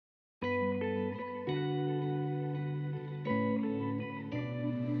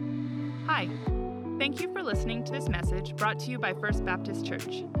Hi, thank you for listening to this message brought to you by First Baptist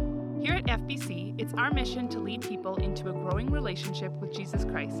Church. Here at FBC, it's our mission to lead people into a growing relationship with Jesus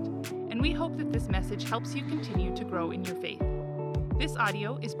Christ, and we hope that this message helps you continue to grow in your faith. This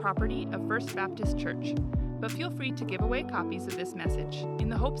audio is property of First Baptist Church, but feel free to give away copies of this message in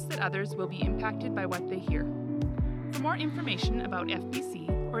the hopes that others will be impacted by what they hear. For more information about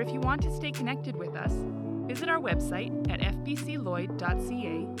FBC, or if you want to stay connected with us, visit our website at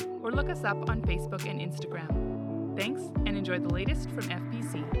fbcloyd.ca or look us up on Facebook and Instagram. Thanks, and enjoy the latest from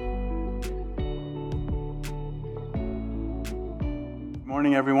FBC. Good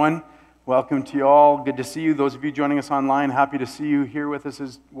morning, everyone. Welcome to you all. Good to see you. Those of you joining us online, happy to see you here with us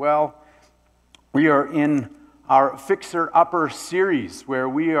as well. We are in our Fixer Upper series, where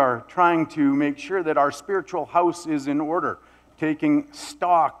we are trying to make sure that our spiritual house is in order, taking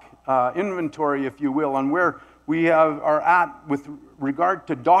stock, inventory, if you will, on where we are at with regard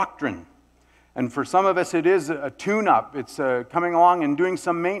to doctrine. And for some of us, it is a tune-up. It's coming along and doing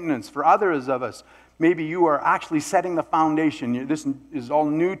some maintenance. For others of us, maybe you are actually setting the foundation. This is all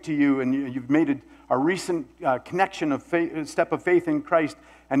new to you, and you've made a recent connection of faith, step of faith in Christ,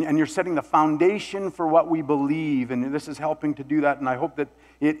 and you're setting the foundation for what we believe, and this is helping to do that, and I hope that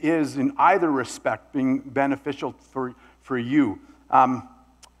it is, in either respect, being beneficial for you.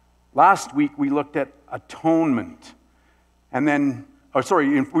 Last week, we looked at atonement, and then,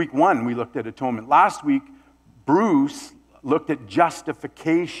 in week one, we looked at atonement. Last week, Bruce looked at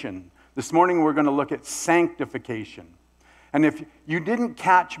justification. This morning, we're going to look at sanctification. And if you didn't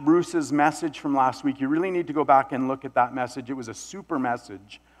catch Bruce's message from last week, you really need to go back and look at that message. It was a super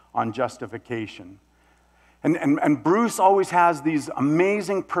message on justification. And Bruce always has these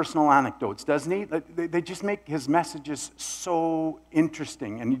amazing personal anecdotes, doesn't he? They just make his messages so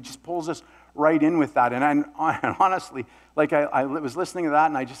interesting, and he just pulls us right in with that. And honestly, like I was listening to that,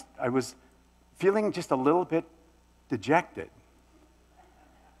 and I was feeling just a little bit dejected.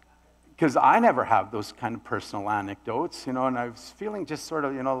 Because I never have those kind of personal anecdotes, and I was feeling just sort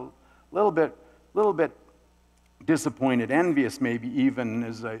of, a little bit disappointed, envious maybe even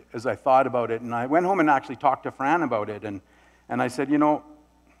as I thought about it. And I went home and actually talked to Fran about it, and I said,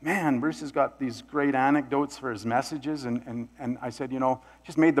 man, Bruce has got these great anecdotes for his messages, and I said,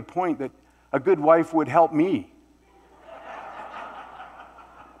 just made the point that a good wife would help me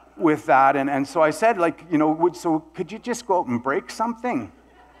with that, and so I said, so could you just go out and break something?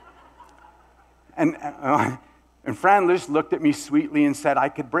 And Fran just looked at me sweetly and said, I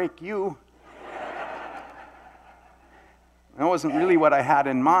could break you. That wasn't really what I had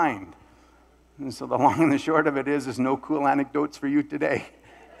in mind. And so the long and the short of it is no cool anecdotes for you today.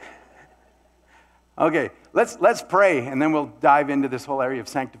 Okay, let's pray, and then we'll dive into this whole area of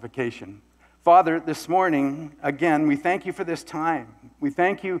sanctification. Father, this morning, again, we thank you for this time. We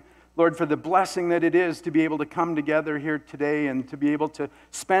thank you, Lord, for the blessing that it is to be able to come together here today and to be able to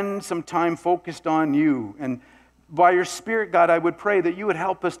spend some time focused on you. And by your Spirit, God, I would pray that you would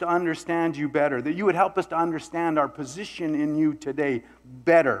help us to understand you better, that you would help us to understand our position in you today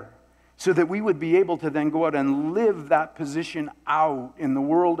better, so that we would be able to then go out and live that position out in the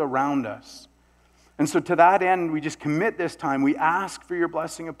world around us. And so to that end, we just commit this time. We ask for your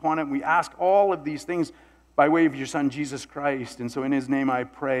blessing upon it. We ask all of these things by way of your Son, Jesus Christ. And so in his name I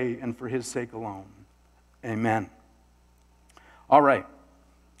pray, and for his sake alone. Amen. All right.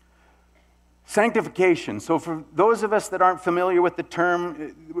 Sanctification. So for those of us that aren't familiar with the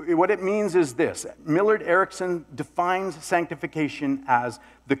term, what it means is this. Millard Erickson defines sanctification as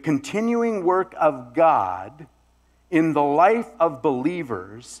the continuing work of God in the life of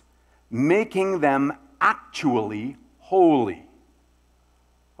believers, making them actually holy.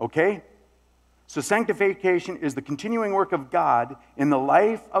 Okay? So sanctification is the continuing work of God in the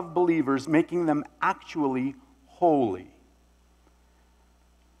life of believers, making them actually holy.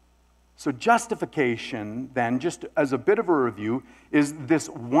 So justification, then, just as a bit of a review, is this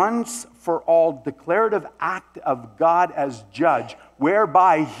once-for-all declarative act of God as judge,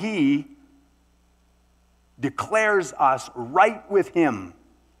 whereby he declares us right with him.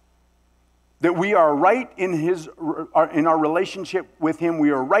 That we are right in our relationship with him.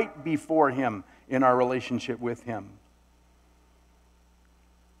 We are right before him in our relationship with him.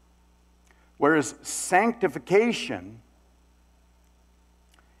 Whereas sanctification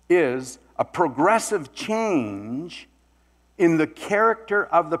is a progressive change in the character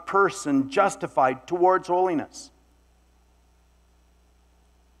of the person justified towards holiness.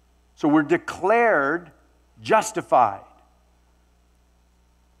 So we're declared justified.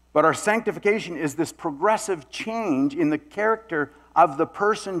 But our sanctification is this progressive change in the character of the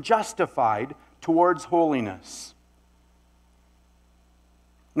person justified towards holiness.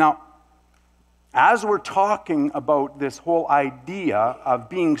 Now, as we're talking about this whole idea of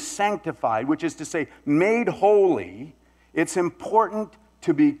being sanctified, which is to say, made holy, it's important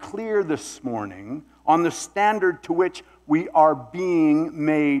to be clear this morning on the standard to which we are being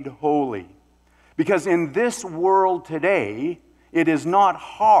made holy. Because in this world today, it is not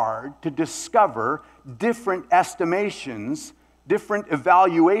hard to discover different estimations, different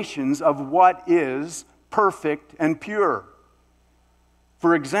evaluations of what is perfect and pure.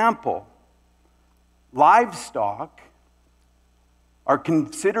 For example, livestock are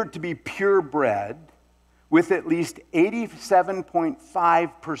considered to be purebred with at least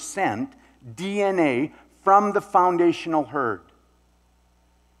 87.5% DNA from the foundational herd.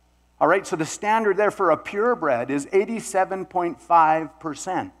 All right, so the standard there for a purebred is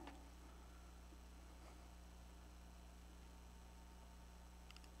 87.5%.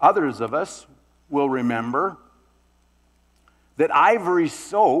 Others of us will remember that ivory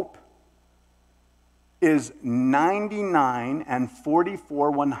soap is 99 and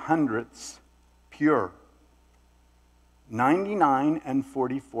 44 100ths pure. 99 and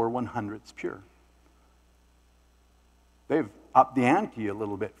 44 100ths pure. They've upped the ante a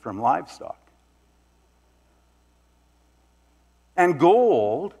little bit from livestock. And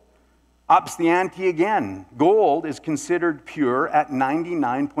gold ups the ante again. Gold is considered pure at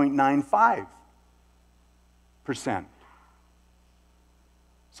 99.95%.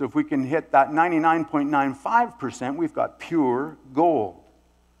 So if we can hit that 99.95%, we've got pure gold.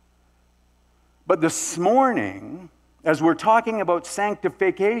 But this morning, as we're talking about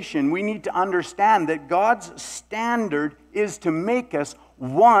sanctification, we need to understand that God's standard is to make us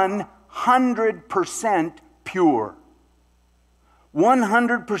 100% pure.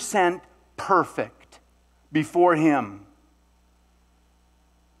 100% perfect before Him.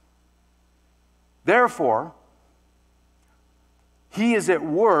 Therefore, He is at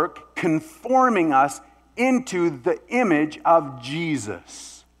work conforming us into the image of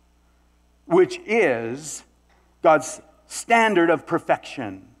Jesus, which is God's standard of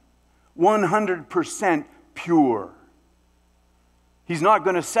perfection. 100% pure. He's not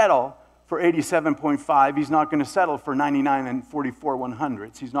going to settle for 87.5. He's not going to settle for 99 and 44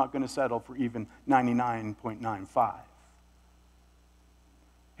 100ths. He's not going to settle for even 99.95.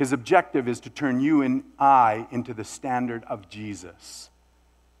 His objective is to turn you and I into the standard of Jesus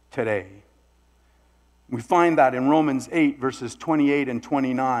today. We find that in Romans 8, verses 28 and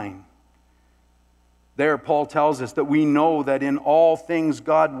 29. There, Paul tells us that we know that in all things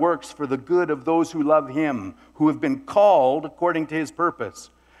God works for the good of those who love Him, who have been called according to His purpose.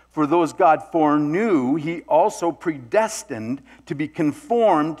 For those God foreknew, He also predestined to be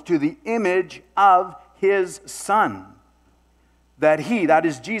conformed to the image of His Son, that He, that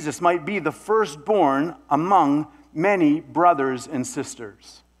is Jesus, might be the firstborn among many brothers and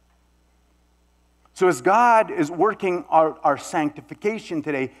sisters. So as God is working our sanctification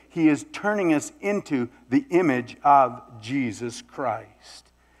today, He is turning us into the image of Jesus Christ.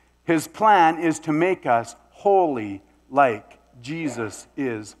 His plan is to make us holy like Jesus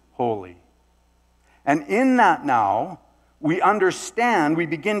is holy. And in that now, we understand, we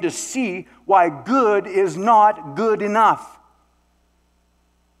begin to see why good is not good enough.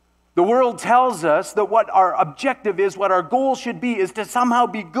 The world tells us that what our objective is, what our goal should be, is to somehow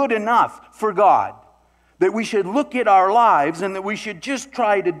be good enough for God. That we should look at our lives and that we should just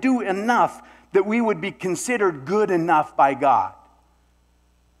try to do enough that we would be considered good enough by God.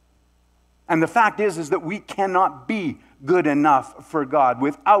 And the fact is that we cannot be good enough for God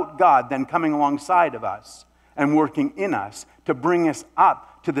without God then coming alongside of us and working in us to bring us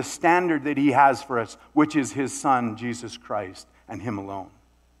up to the standard that He has for us, which is His Son, Jesus Christ, and Him alone.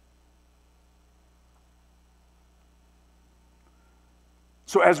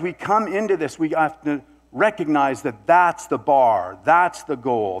 So as we come into this, we have to recognize that that's the bar, that's the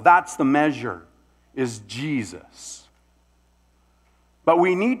goal, that's the measure, is Jesus. But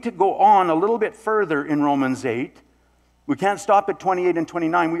we need to go on a little bit further in Romans 8. We can't stop at 28 and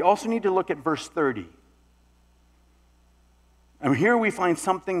 29. We also need to look at verse 30. And here we find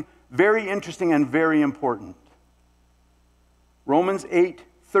something very interesting and very important. Romans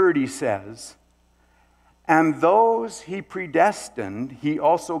 8:30 says, "And those He predestined, He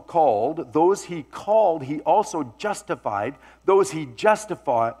also called. Those He called, He also justified. Those He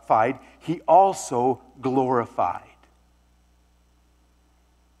justified, He also glorified."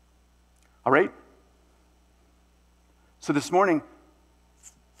 All right? So this morning,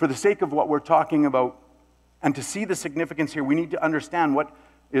 for the sake of what we're talking about, and to see the significance here, we need to understand what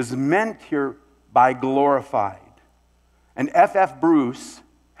is meant here by glorified. And F.F. Bruce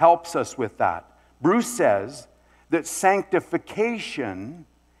helps us with that. Bruce says that sanctification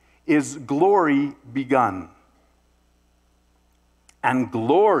is glory begun. And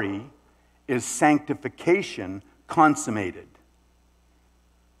glory is sanctification consummated.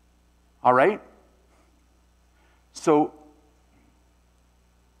 All right? So,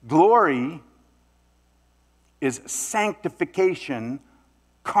 glory is sanctification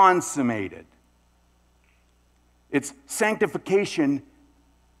consummated. It's sanctification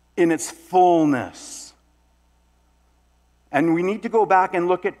in its fullness. And we need to go back and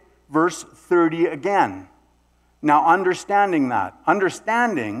look at verse 30 again. Now, understanding that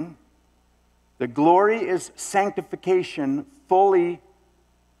the glory is sanctification fully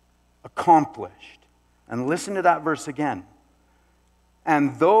accomplished. And listen to that verse again.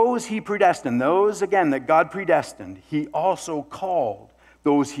 And those he predestined, those again that God predestined, he also called.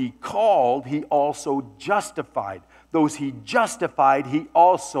 Those he called, he also justified. Those he justified, he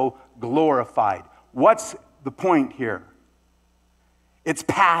also glorified. What's the point here? It's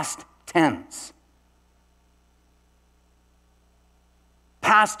past tense.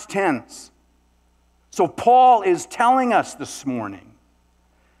 Past tense. So Paul is telling us this morning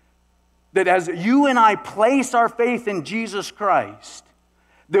that as you and I place our faith in Jesus Christ,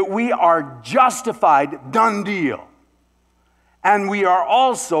 that we are justified, done deal. And we are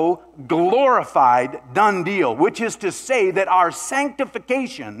also glorified, done deal, which is to say that our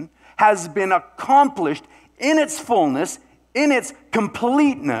sanctification has been accomplished in its fullness, in its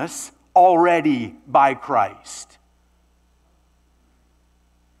completeness already by Christ.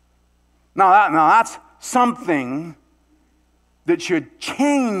 Now that's something that should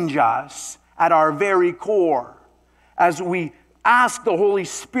change us at our very core as we ask the Holy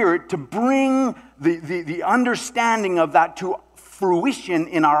Spirit to bring the understanding of that to fruition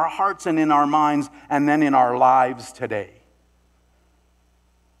in our hearts and in our minds and then in our lives today.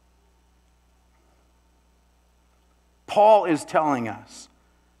 Paul is telling us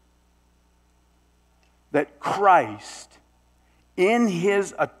that Christ, in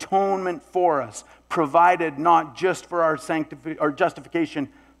his atonement for us, provided not just for our justification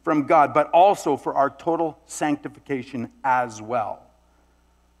from God, but also for our total sanctification as well.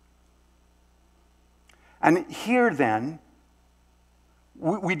 And here then,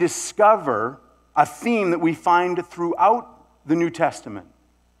 we discover a theme that we find throughout the New Testament,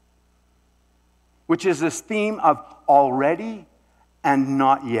 which is this theme of already and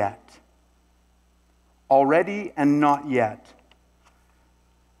not yet. Already and not yet.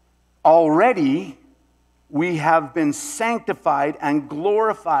 Already, we have been sanctified and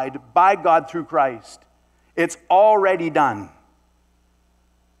glorified by God through Christ. It's already done.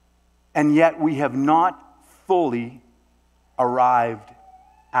 And yet we have not fully arrived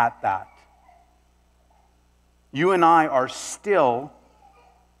at that. You and I are still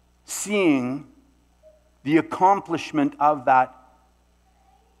seeing the accomplishment of that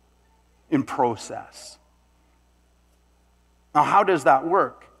in process. Now, how does that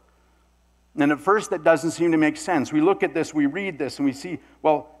work? And at first, that doesn't seem to make sense. We look at this, we read this, and we see,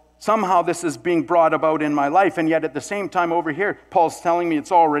 well, somehow this is being brought about in my life, and yet at the same time over here, Paul's telling me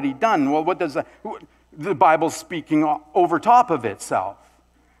it's already done. Well, what does that? The Bible's speaking over top of itself.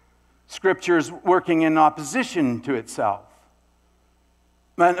 Scripture's working in opposition to itself.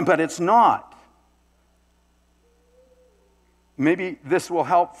 But it's not. Maybe this will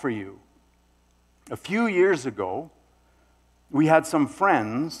help for you. A few years ago, we had some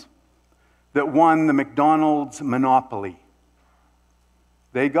friends that won the McDonald's Monopoly.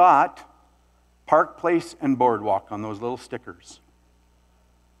 They got Park Place and Boardwalk on those little stickers.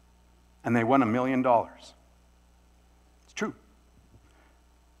 And they won $1 million. It's true.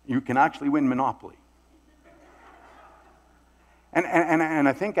 You can actually win Monopoly. And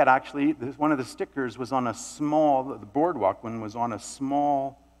I think that actually, one of the stickers was on the Boardwalk one was on a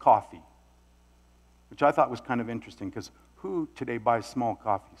small coffee, which I thought was kind of interesting because who today buys small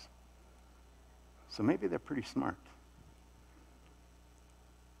coffees? So maybe they're pretty smart.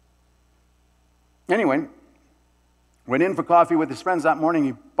 Anyway, went in for coffee with his friends that morning.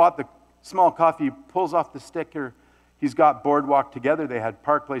 He bought the small coffee, he pulls off the sticker. He's got Boardwalk together. They had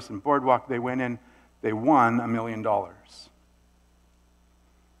Park Place and Boardwalk. They went in. They won $1 million.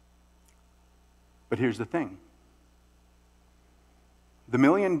 But here's the thing. The $1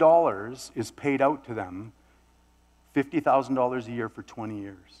 million is paid out to them $50,000 a year for 20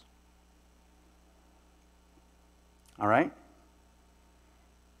 years. All right?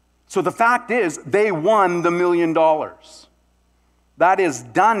 So the fact is, they won the $1 million. That is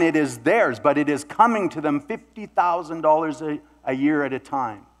done, it is theirs, but it is coming to them $50,000 a year at a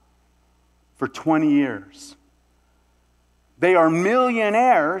time for 20 years. They are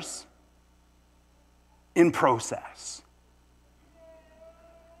millionaires in process.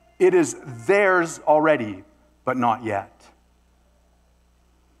 It is theirs already, but not yet.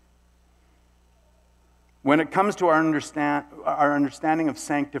 When it comes to our understanding of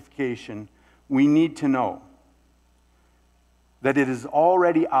sanctification, we need to know that it is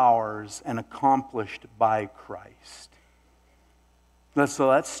already ours and accomplished by Christ. So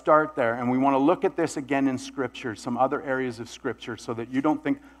let's start there, and we want to look at this again in Scripture, some other areas of Scripture, so that you don't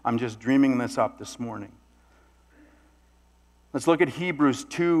think I'm just dreaming this up this morning. Let's look at Hebrews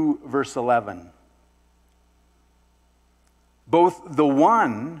 2, verse 11. Both the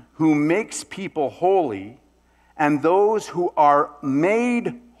one who makes people holy and those who are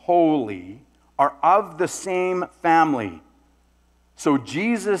made holy are of the same family. So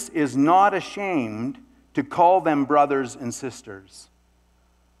Jesus is not ashamed to call them brothers and sisters.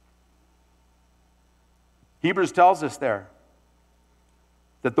 Hebrews tells us there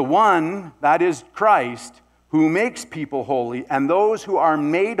that the one, that is Christ, who makes people holy, and those who are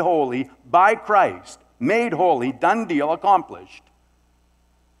made holy by Christ, made holy, done deal, accomplished,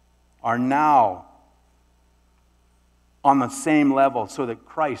 are now on the same level, so that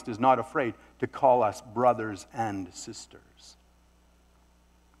Christ is not afraid to call us brothers and sisters.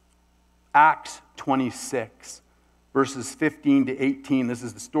 Acts 26, verses 15 to 18. This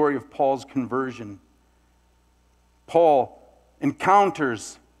is the story of Paul's conversion. Paul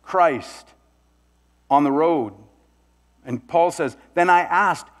encounters Christ on the road. And Paul says, "Then I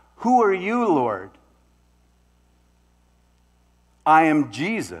asked, 'Who are you, Lord?' 'I am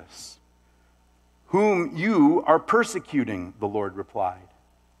Jesus, whom you are persecuting,' the Lord replied.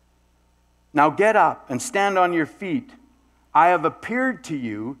 'Now get up and stand on your feet. I have appeared to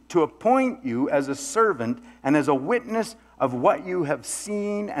you to appoint you as a servant and as a witness of what you have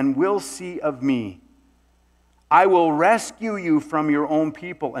seen and will see of me. I will rescue you from your own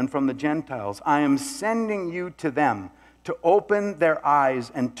people and from the Gentiles. I am sending you to them to open their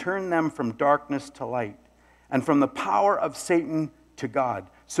eyes and turn them from darkness to light and from the power of Satan to God,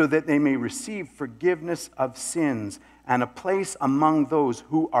 so that they may receive forgiveness of sins and a place among those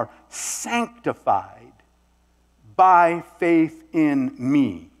who are sanctified by faith in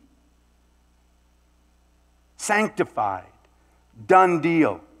me.'" Sanctified, done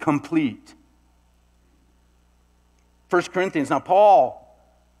deal, complete. 1 Corinthians. Now Paul,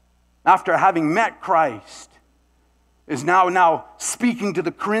 after having met Christ, is now speaking to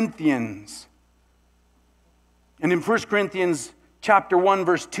the Corinthians. And in 1 Corinthians chapter 1,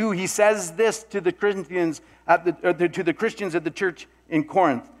 verse 2, he says this to the Corinthians, to the Christians at the church in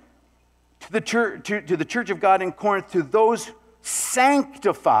Corinth. To the church of God in Corinth, to those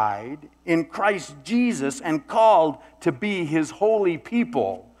sanctified in Christ Jesus and called to be his holy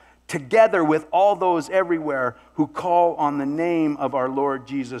people, together with all those everywhere who call on the name of our Lord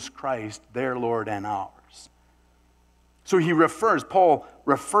Jesus Christ, their Lord and ours. So Paul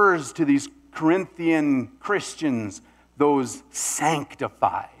refers to these Corinthian Christians, those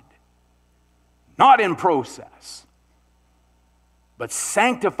sanctified. Not in process, but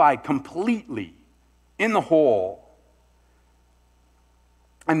sanctified completely in the whole.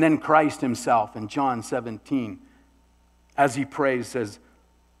 And then Christ himself in John 17, as he prays, says,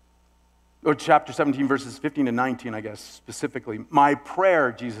 or chapter 17, verses 15 to 19, I guess, specifically. "My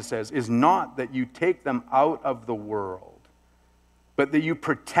prayer," Jesus says, "is not that you take them out of the world, but that you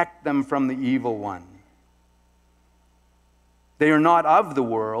protect them from the evil one. They are not of the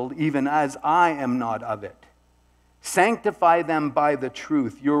world, even as I am not of it. Sanctify them by the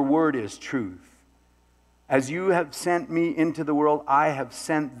truth. Your word is truth. As you have sent me into the world, I have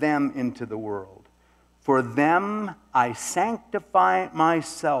sent them into the world. For them I sanctify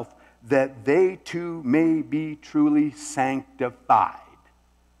myself, that they too may be truly sanctified."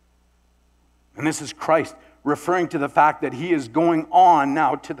 And this is Christ referring to the fact that he is going on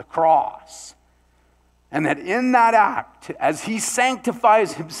now to the cross. And that in that act, as he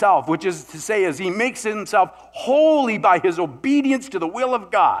sanctifies himself, which is to say, as he makes himself holy by his obedience to the will of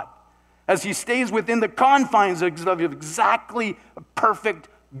God, as he stays within the confines of exactly perfect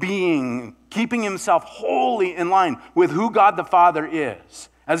being, keeping himself wholly in line with who God the Father is,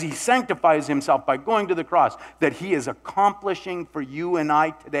 as he sanctifies himself by going to the cross, that he is accomplishing for you and I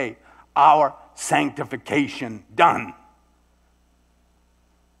today our sanctification done.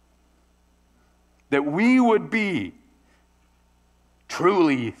 That we would be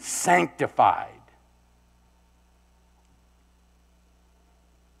truly sanctified.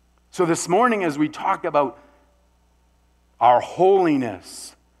 So this morning, as we talk about our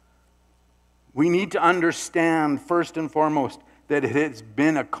holiness, we need to understand first and foremost that it has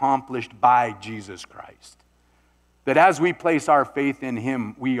been accomplished by Jesus Christ. That as we place our faith in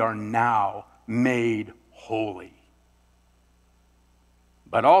him, we are now made holy.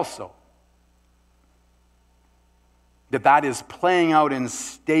 but also that is playing out in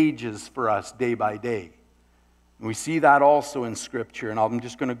stages for us day by day. And we see that also in Scripture, and I'm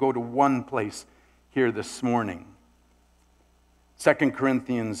just going to go to one place here this morning. 2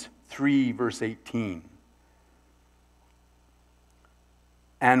 Corinthians 3, verse 18.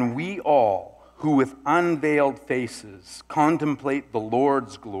 And we all, who with unveiled faces contemplate the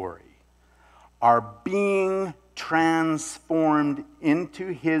Lord's glory, are being transformed into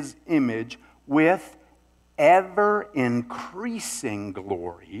his image with ever increasing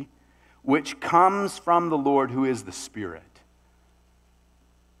glory, which comes from the Lord who is the Spirit.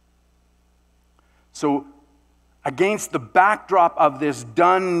 So, against the backdrop of this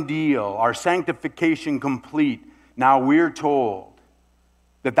done deal, our sanctification complete, now we're told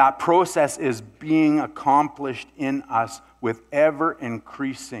that process is being accomplished in us with ever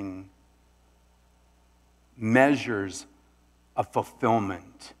increasing measures of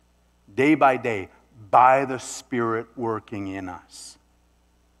fulfillment, day by day, by the Spirit working in us.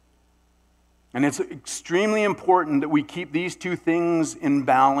 And it's extremely important that we keep these two things in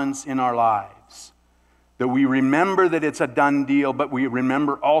balance in our lives. That we remember that it's a done deal, but we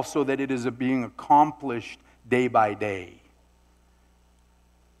remember also that it is being accomplished day by day.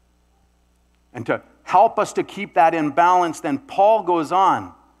 And to help us to keep that in balance, then Paul goes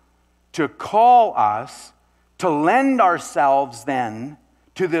on to call us to lend ourselves then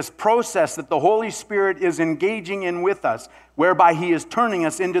to this process that the Holy Spirit is engaging in with us, whereby he is turning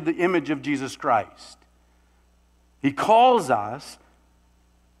us into the image of Jesus Christ. He calls us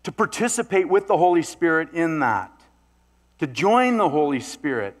to participate with the Holy Spirit in that, to join the Holy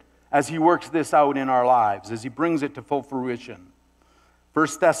Spirit as he works this out in our lives, as he brings it to full fruition. 1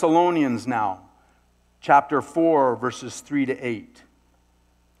 Thessalonians now, chapter 4, verses 3 to 8.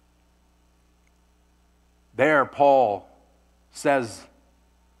 There, Paul says,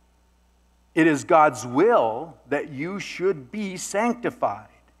 it is God's will that you should be sanctified,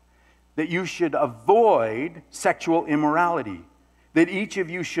 that you should avoid sexual immorality, that each of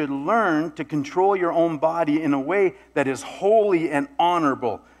you should learn to control your own body in a way that is holy and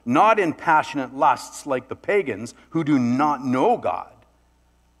honorable, not in passionate lusts like the pagans who do not know God.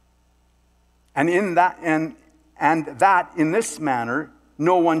 And in this manner,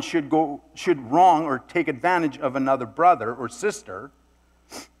 no one should wrong or take advantage of another brother or sister.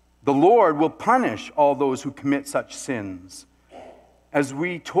 The Lord will punish all those who commit such sins, as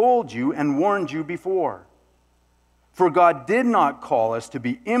we told you and warned you before. For God did not call us to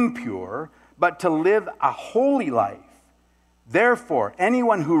be impure, but to live a holy life. Therefore,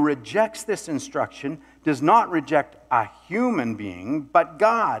 anyone who rejects this instruction does not reject a human being, but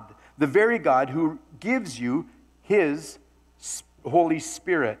God, the very God who gives you his Holy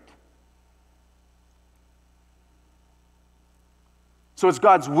Spirit. So it's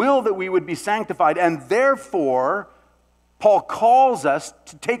God's will that we would be sanctified, and therefore, Paul calls us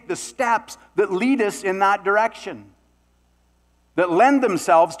to take the steps that lead us in that direction, that lend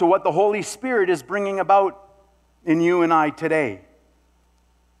themselves to what the Holy Spirit is bringing about in you and I today.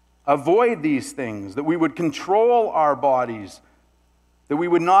 Avoid these things, that we would control our bodies, that we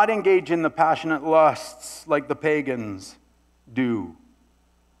would not engage in the passionate lusts like the pagans do,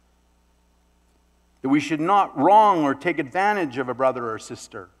 that we should not wrong or take advantage of a brother or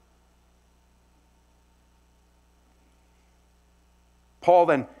sister. Paul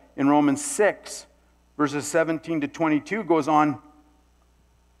then, in Romans 6, verses 17 to 22, goes on,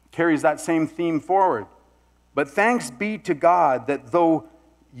 carries that same theme forward. But thanks be to God that though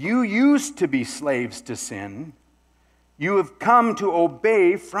you used to be slaves to sin, you have come to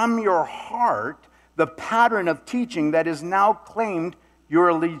obey from your heart the pattern of teaching that is now claimed your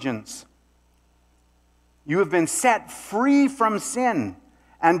allegiance. You have been set free from sin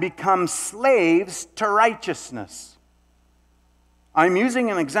and become slaves to righteousness. I'm using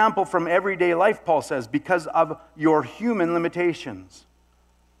an example from everyday life, Paul says, because of your human limitations.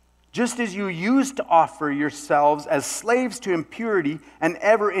 Just as you used to offer yourselves as slaves to impurity and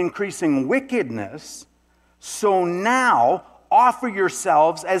ever-increasing wickedness, so now offer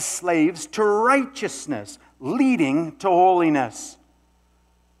yourselves as slaves to righteousness, leading to holiness.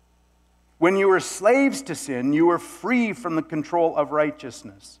 When you were slaves to sin, you were free from the control of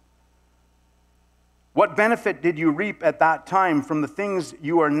righteousness. What benefit did you reap at that time from the things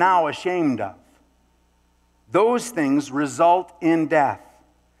you are now ashamed of? Those things result in death.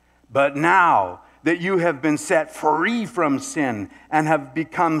 But now that you have been set free from sin and have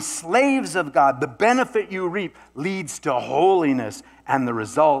become slaves of God, the benefit you reap leads to holiness, and the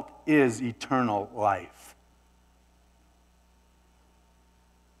result is eternal life.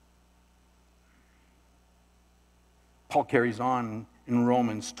 Paul carries on in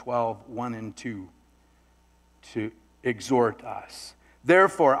Romans 12, 1 and 2 to exhort us.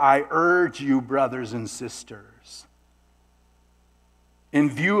 Therefore, I urge you, brothers and sisters, in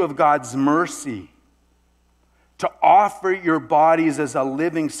view of God's mercy, to offer your bodies as a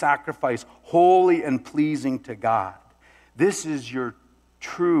living sacrifice, holy and pleasing to God. This is your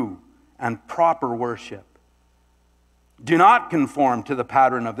true and proper worship. Do not conform to the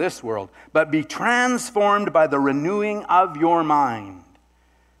pattern of this world, but be transformed by the renewing of your mind.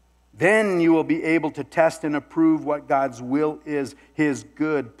 Then you will be able to test and approve what God's will is, his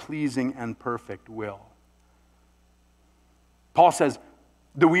good, pleasing, and perfect will. Paul says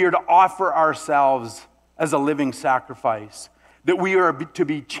that we are to offer ourselves as a living sacrifice, that we are to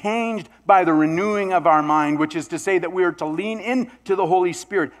be changed by the renewing of our mind, which is to say that we are to lean into the Holy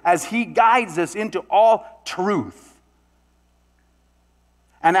Spirit as he guides us into all truth.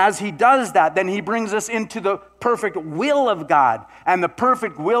 And as he does that, then he brings us into the perfect will of God. And the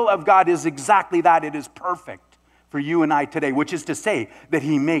perfect will of God is exactly that. It is perfect for you and I today, which is to say that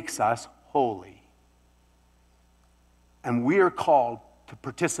he makes us holy. And we are called to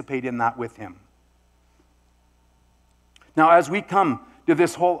participate in that with him. Now, as we come to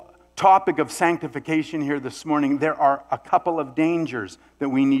this whole topic of sanctification here this morning, there are a couple of dangers that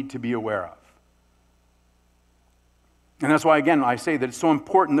we need to be aware of. And that's why, again, I say that it's so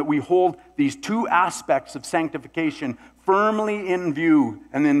important that we hold these two aspects of sanctification firmly in view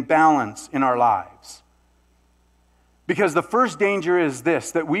and in balance in our lives. Because the first danger is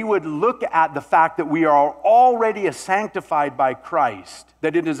this, that we would look at the fact that we are already sanctified by Christ,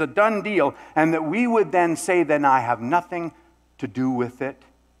 that it is a done deal, and that we would then say, then I have nothing to do with it.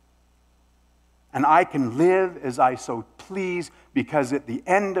 And I can live as I so please, because at the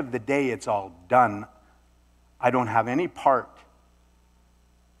end of the day, it's all done. I don't have any part,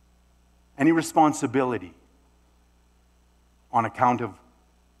 any responsibility on account of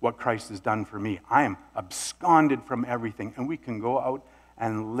what Christ has done for me. I am absconded from everything, and we can go out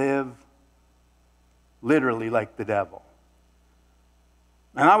and live literally like the devil.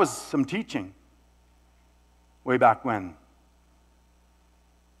 And that was some teaching way back when.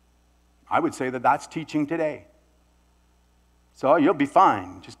 I would say that that's teaching today. So you'll be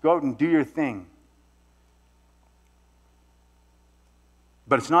fine. Just go out and do your thing.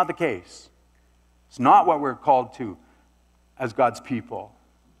 But it's not the case. It's not what we're called to as God's people.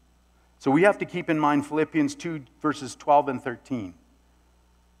 So we have to keep in mind Philippians 2, verses 12 and 13.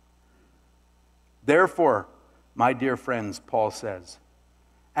 Therefore, my dear friends, Paul says,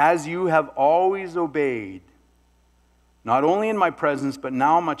 as you have always obeyed, not only in my presence, but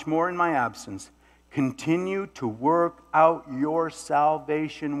now much more in my absence, continue to work out your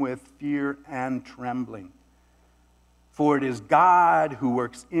salvation with fear and trembling. For it is God who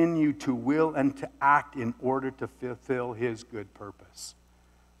works in you to will and to act in order to fulfill his good purpose.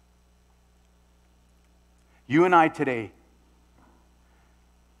 You and I today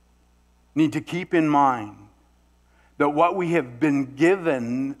need to keep in mind that what we have been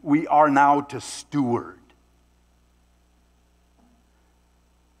given, we are now to steward.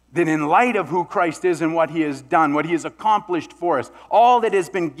 That in light of who Christ is and what he has done, what he has accomplished for us, all that has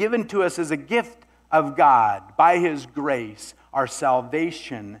been given to us as a gift of God by his grace, our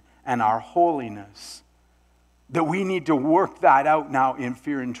salvation and our holiness, that we need to work that out now in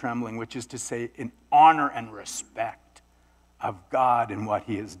fear and trembling, which is to say in honor and respect of God and what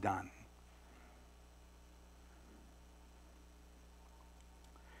he has done.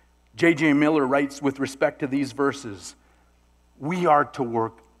 J.J. Miller writes with respect to these verses, we are to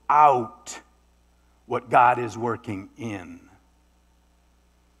work out what God is working in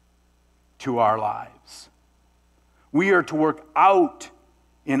to our lives. We are to work out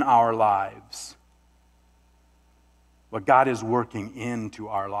in our lives what God is working into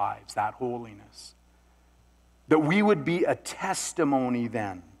our lives, that holiness. That we would be a testimony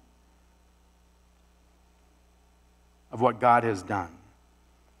then of what God has done.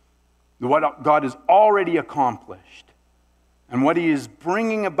 What God has already accomplished. And what he is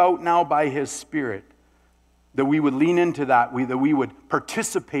bringing about now by his Spirit. That we would lean into that, that we would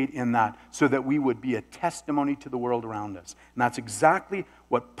participate in that so that we would be a testimony to the world around us. And that's exactly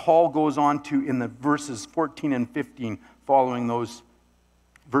what Paul goes on to in the verses 14 and 15 following those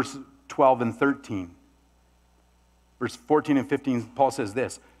verses 12 and 13. Verse 14 and 15, Paul says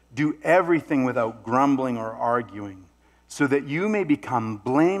this, do everything without grumbling or arguing so that you may become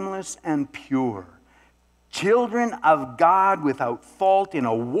blameless and pure, children of God without fault in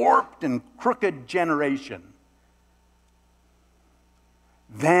a warped and crooked generation.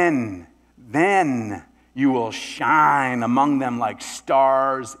 Then you will shine among them like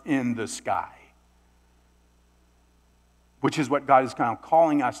stars in the sky. which is what God is kind of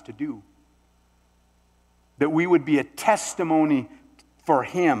calling us to do. That we would be a testimony for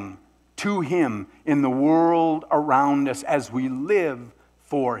Him, to Him, in the world around us as we live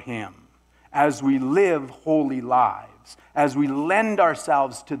for Him, as we live holy lives, as we lend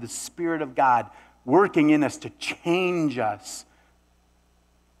ourselves to the Spirit of God working in us to change us,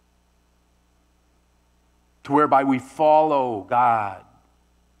 to whereby we follow God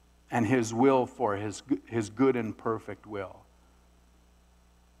and His will for His good and perfect will,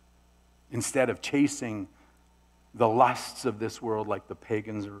 instead of chasing the lusts of this world like the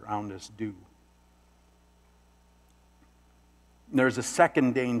pagans around us do. There's a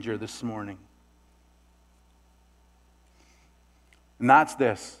second danger this morning, and that's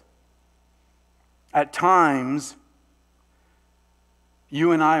this. At times,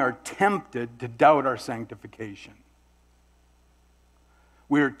 you and I are tempted to doubt our sanctification.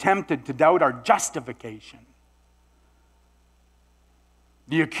 We are tempted to doubt our justification.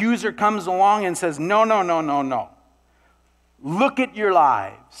 The accuser comes along and says, no. Look at your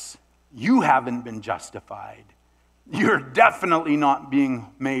lives. You haven't been justified. You're definitely not being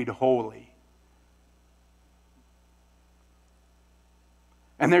made holy.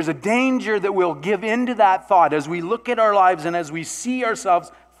 And there's a danger that we'll give into that thought as we look at our lives and as we see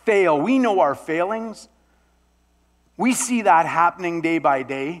ourselves fail. We know our failings. We see that happening day by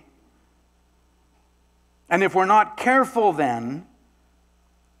day. And if we're not careful then,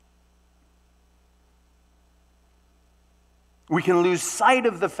 we can lose sight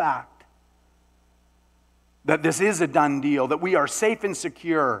of the fact that this is a done deal, that we are safe and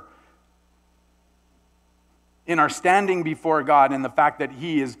secure in our standing before God and the fact that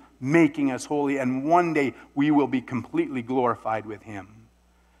He is making us holy, and one day we will be completely glorified with Him.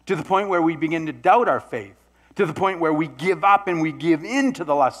 To the point where we begin to doubt our faith, to the point where we give up and we give in to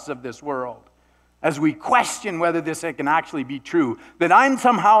the lusts of this world, as we question whether this can actually be true, that I'm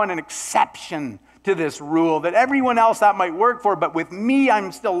somehow an exception to this rule, that everyone else that might work for, but with me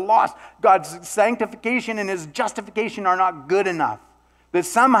I'm still lost. God's sanctification and His justification are not good enough, that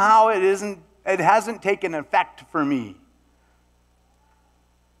somehow it hasn't taken effect for me.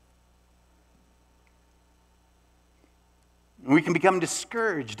 We can become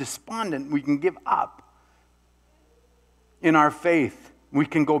discouraged, despondent. We can give up in our faith. We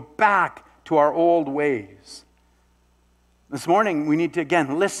can go back to our old ways. This morning, we need to,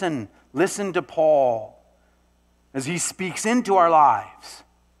 again, listen to Paul as he speaks into our lives.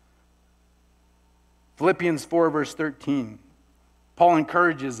 Philippians 4, verse 13. Paul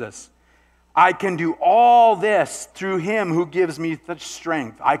encourages us. I can do all this through Him who gives me such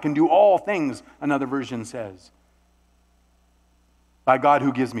strength. I can do all things, another version says, by God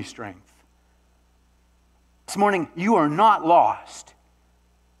who gives me strength. This morning, you are not lost.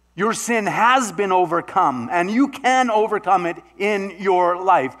 Your sin has been overcome, and you can overcome it in your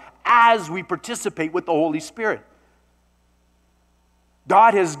life as we participate with the Holy Spirit.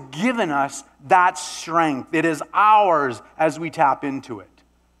 God has given us that strength. It is ours as we tap into it.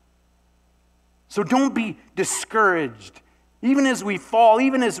 So don't be discouraged. Even as we fall,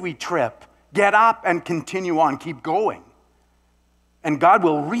 even as we trip, get up and continue on. Keep going. And God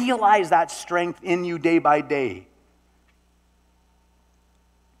will realize that strength in you day by day.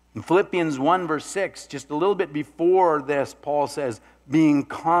 In Philippians 1, verse 6, just a little bit before this, Paul says, being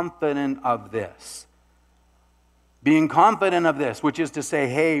confident of this. Being confident of this, which is to say,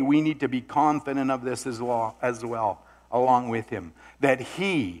 hey, we need to be confident of this as well, along with him. That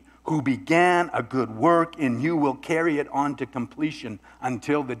He who began a good work in you will carry it on to completion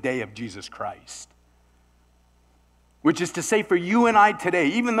until the day of Jesus Christ. Which is to say for you and I today,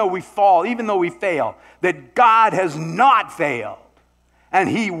 even though we fall, even though we fail, that God has not failed. And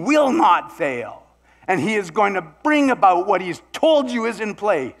He will not fail. And He is going to bring about what He's told you is in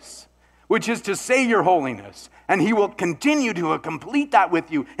place, which is to say your holiness. And He will continue to complete that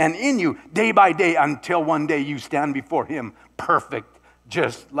with you and in you day by day until one day you stand before Him perfect,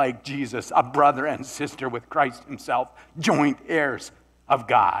 just like Jesus, a brother and sister with Christ Himself, joint heirs of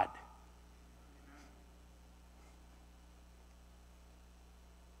God.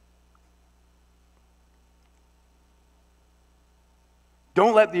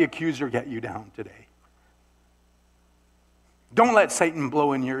 Don't let the accuser get you down today. Don't let Satan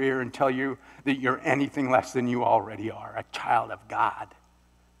blow in your ear and tell you that you're anything less than you already are, a child of God.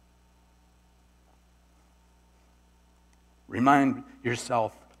 Remind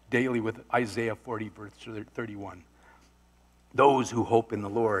yourself daily with Isaiah 40, verse 31. Those who hope in the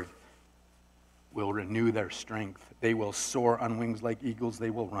Lord will renew their strength. They will soar on wings like eagles. They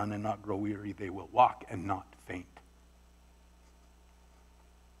will run and not grow weary. They will walk and not faint.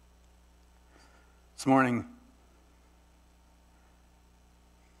 This morning,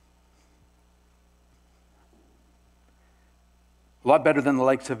 lot better than the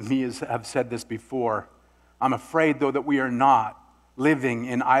likes of me have said this before. I'm afraid, though, that we are not living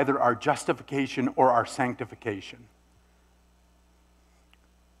in either our justification or our sanctification.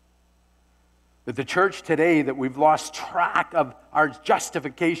 That the church today, that we've lost track of our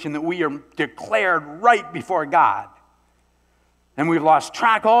justification, that we are declared right before God. And we've lost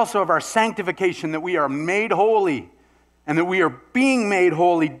track also of our sanctification, that we are made holy, and that we are being made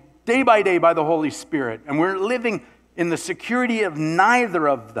holy day by day by the Holy Spirit. And we're living in the security of neither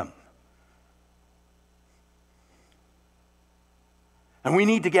of them. And we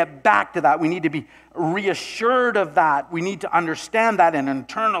need to get back to that. We need to be reassured of that. We need to understand that and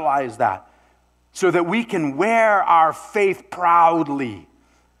internalize that so that we can wear our faith proudly.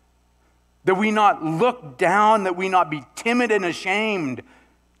 That we not look down, that we not be timid and ashamed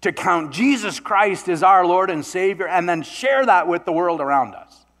to count Jesus Christ as our Lord and Savior and then share that with the world around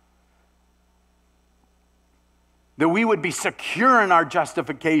us. That we would be secure in our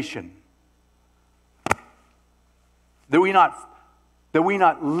justification. That we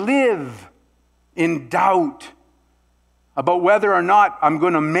not live in doubt about whether or not I'm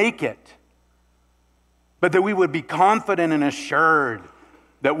going to make it, but that we would be confident and assured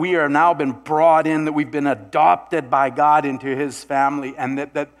that we are now been brought in, that we've been adopted by God into His family, and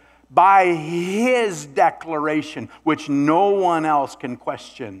that by His declaration, which no one else can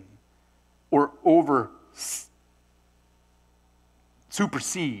question or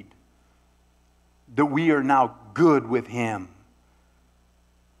supersede, that we are now good with Him.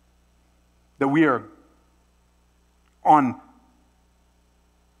 That we are on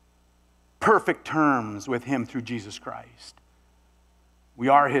perfect terms with Him through Jesus Christ. We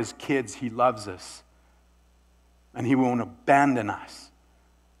are His kids. He loves us. And He won't abandon us.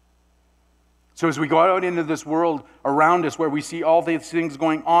 So as we go out into this world around us where we see all these things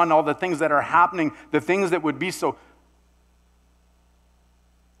going on, all the things that are happening, the things that would be so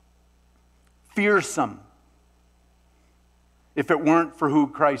fearsome if it weren't for who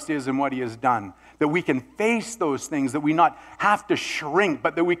Christ is and what He has done, that we can face those things, that we not have to shrink,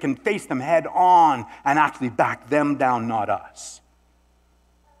 but that we can face them head on and actually back them down, not us.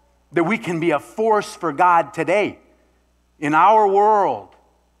 That we can be a force for God today in our world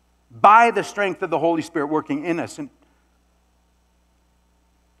by the strength of the Holy Spirit working in us and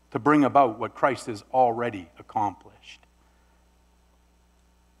to bring about what Christ has already accomplished.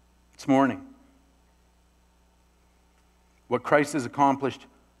 This morning, what Christ has accomplished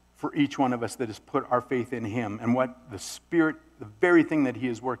for each one of us that has put our faith in Him, and what the Spirit, the very thing that He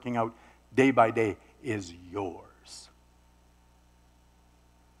is working out day by day, is yours.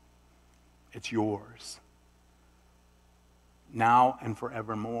 It's yours. Now and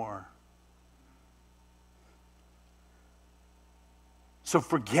forevermore. So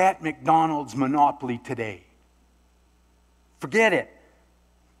forget McDonald's monopoly today. Forget it.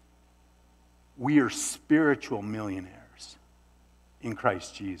 We are spiritual millionaires in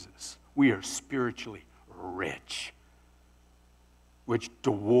Christ Jesus. We are spiritually rich, which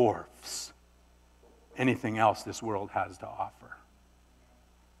dwarfs anything else this world has to offer.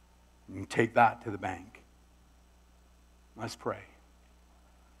 You can take that to the bank. Let's pray.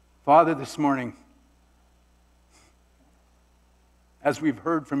 Father, this morning, as we've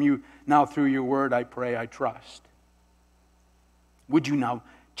heard from You now through Your word, I pray, I trust. Would You now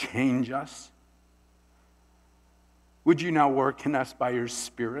change us? Would You now work in us by Your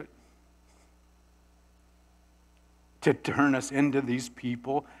Spirit to turn us into these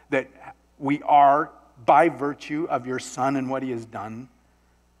people that we are by virtue of Your Son and what He has done?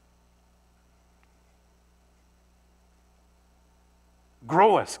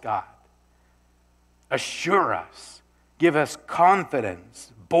 Grow us, God. Assure us. Give us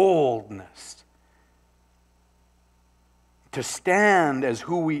confidence, boldness to stand as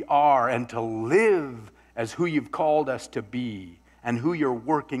who we are and to live as who You've called us to be and who You're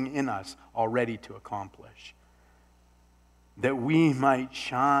working in us already to accomplish. That we might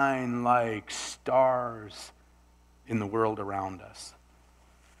shine like stars in the world around us.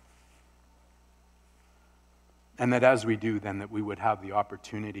 And that as we do, then, that we would have the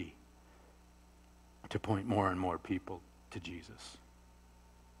opportunity to point more and more people to Jesus.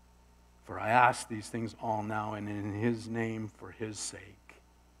 For I ask these things all now, and in His name, for His sake.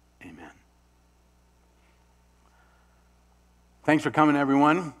 Amen. Thanks for coming,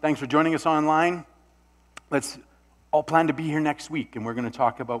 everyone. Thanks for joining us online. Let's all plan to be here next week, and we're going to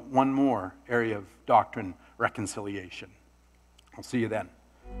talk about one more area of doctrine, reconciliation. I'll see you then.